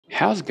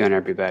How's it going,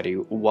 everybody?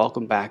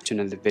 Welcome back to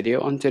another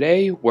video, and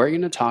today we're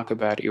going to talk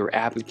about your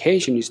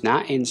application is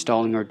not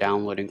installing or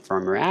downloading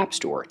from your App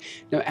Store.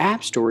 Now,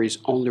 App Store is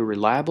only a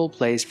reliable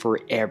place for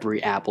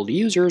every Apple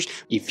users.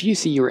 If you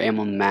see your M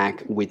on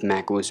Mac with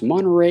macOS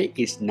Monterey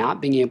is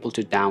not being able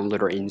to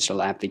download or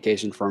install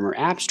application from your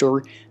App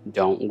Store,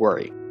 don't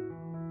worry.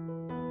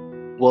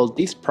 Well,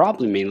 this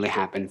problem mainly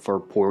happens for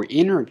poor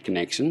internet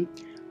connection,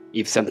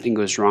 if something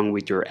goes wrong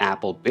with your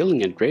Apple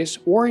billing address,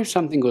 or if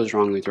something goes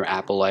wrong with your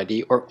Apple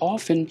ID, or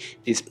often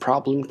this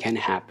problem can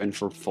happen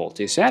for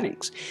faulty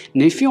settings.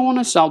 Now, if you want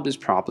to solve this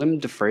problem,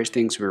 the first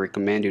things we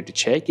recommend you to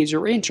check is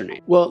your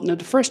internet. Well, now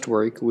the first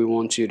work we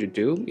want you to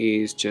do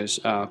is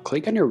just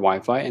click on your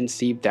Wi-Fi and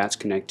see if that's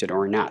connected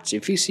or not. So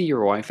if you see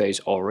your Wi-Fi is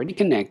already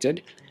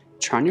connected,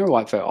 turn your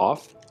Wi-Fi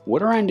off,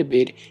 wait around a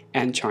bit,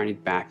 and turn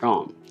it back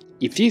on.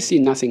 If you see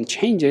nothing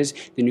changes,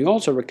 then we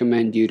also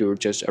recommend you to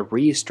just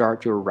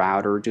restart your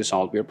router to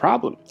solve your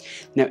problem.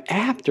 Now,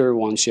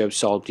 once you have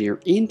solved your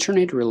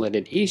internet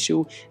related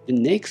issue, the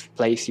next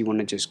place you want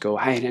to just go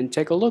ahead and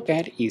take a look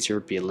at is your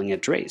billing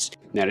address.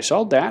 Now, to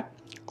solve that,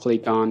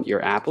 click on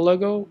your Apple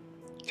logo,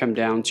 come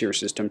down to your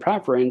system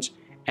preference,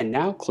 and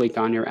now click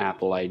on your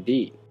Apple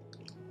ID.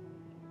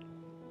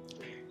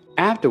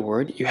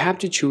 Afterward, you have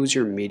to choose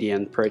your media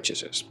and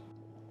purchases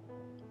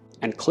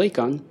and click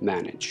on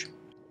Manage.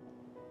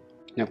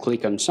 Now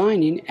click on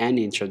Sign In and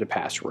enter the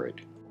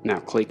password. Now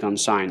click on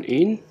Sign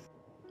In.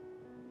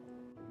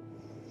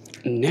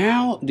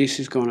 Now this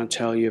is going to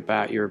tell you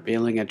about your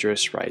billing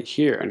address right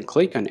here, and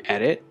click on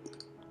Edit.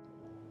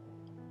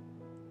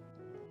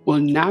 Well,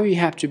 now you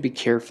have to be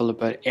careful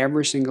about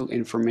every single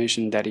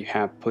information that you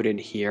have put in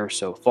here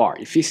so far.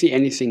 If you see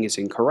anything is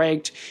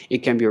incorrect, it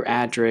can be your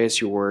address,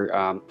 your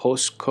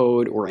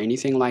postcode, or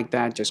anything like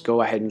that, just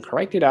go ahead and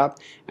correct it up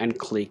and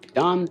click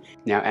Done.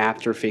 Now,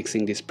 after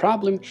fixing this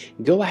problem,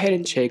 go ahead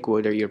and check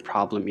whether your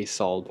problem is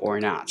solved or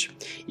not.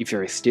 If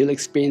you're still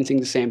experiencing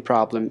the same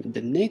problem,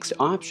 the next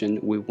option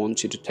we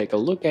want you to take a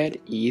look at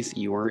is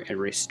your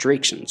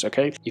restrictions,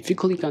 okay? If you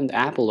click on the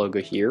Apple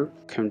logo here,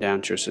 come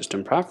down to your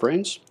system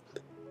preference,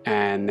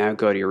 and now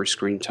go to your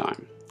screen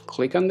time.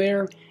 Click on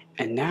there,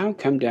 and now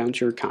come down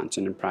to your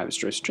content and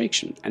privacy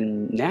restriction.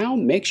 And now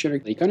make sure to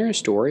click on your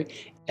store,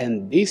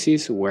 and this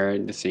is where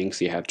the things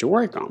you have to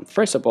work on.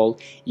 First of all,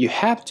 you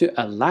have to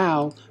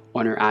allow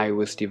on your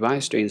iOS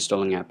device to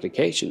install an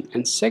application.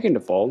 And second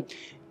of all,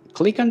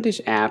 click on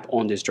this app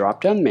on this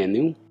drop-down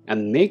menu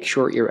and make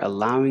sure you're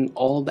allowing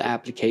all the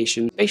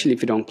applications, especially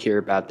if you don't care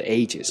about the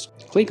ages.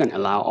 Click on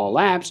Allow All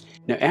Apps.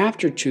 Now,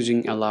 after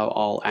choosing Allow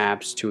All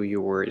Apps to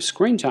your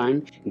screen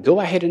time, go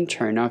ahead and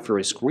turn off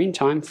your screen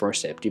time for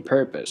safety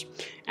purpose.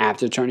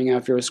 After turning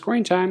off your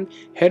screen time,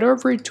 head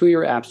over to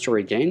your App Store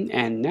again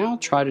and now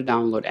try to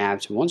download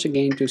apps once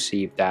again to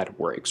see if that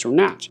works or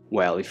not.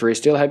 Well, if you're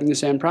still having the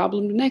same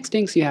problem, the next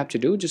things you have to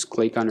do, just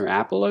click on your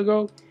Apple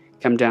logo,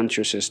 come down to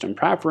your system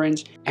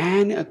preference,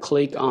 and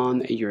click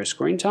on your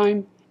screen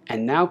time.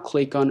 And now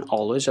click on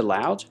Always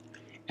Allowed,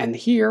 and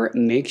here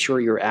make sure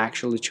you're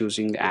actually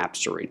choosing the App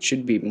Store. It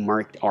should be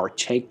marked or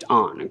checked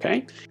on,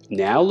 okay?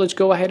 Now let's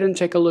go ahead and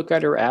take a look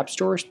at your App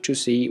Stores to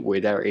see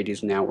whether it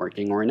is now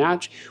working or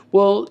not.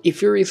 Well,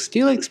 if you're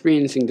still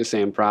experiencing the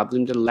same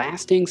problem, the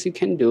last things you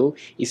can do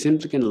is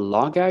simply can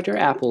log out your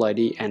Apple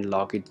ID and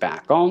log it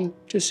back on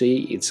to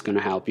see it's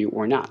gonna help you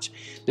or not.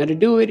 Now to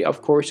do it,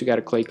 of course, you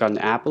gotta click on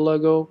the Apple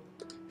logo,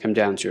 come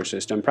down to your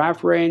system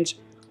preference,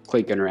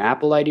 click on your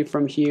Apple ID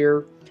from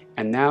here,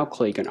 and now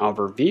click on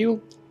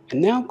Overview,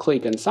 and now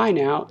click on Sign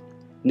Out.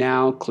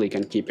 Now click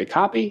on Keep a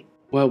Copy.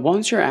 Well,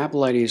 once your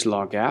Apple ID is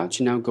logged out,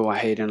 you now go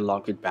ahead and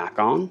log it back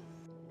on.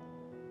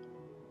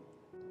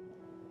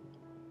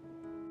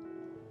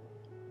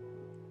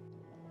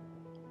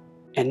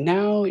 And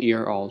now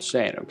you're all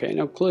set, okay?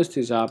 Now close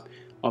this up,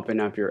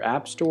 open up your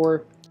App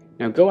Store.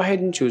 Now go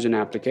ahead and choose an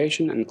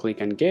application and click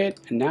on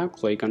Get, and now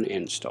click on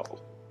Install.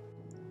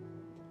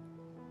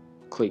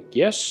 Click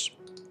Yes.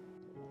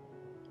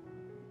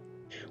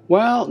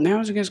 Well, now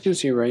as you guys can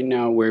see right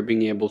now, we're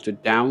being able to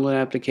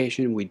download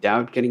application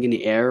without getting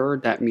any error.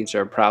 That means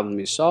our problem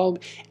is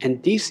solved,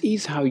 and this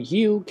is how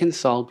you can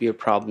solve your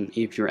problem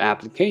if your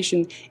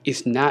application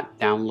is not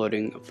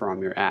downloading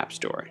from your App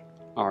Store.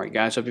 Alright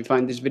guys, hope you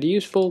find this video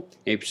useful.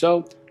 If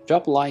so,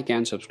 drop a like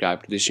and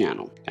subscribe to this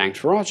channel. Thanks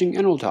for watching,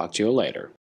 and we'll talk to you later.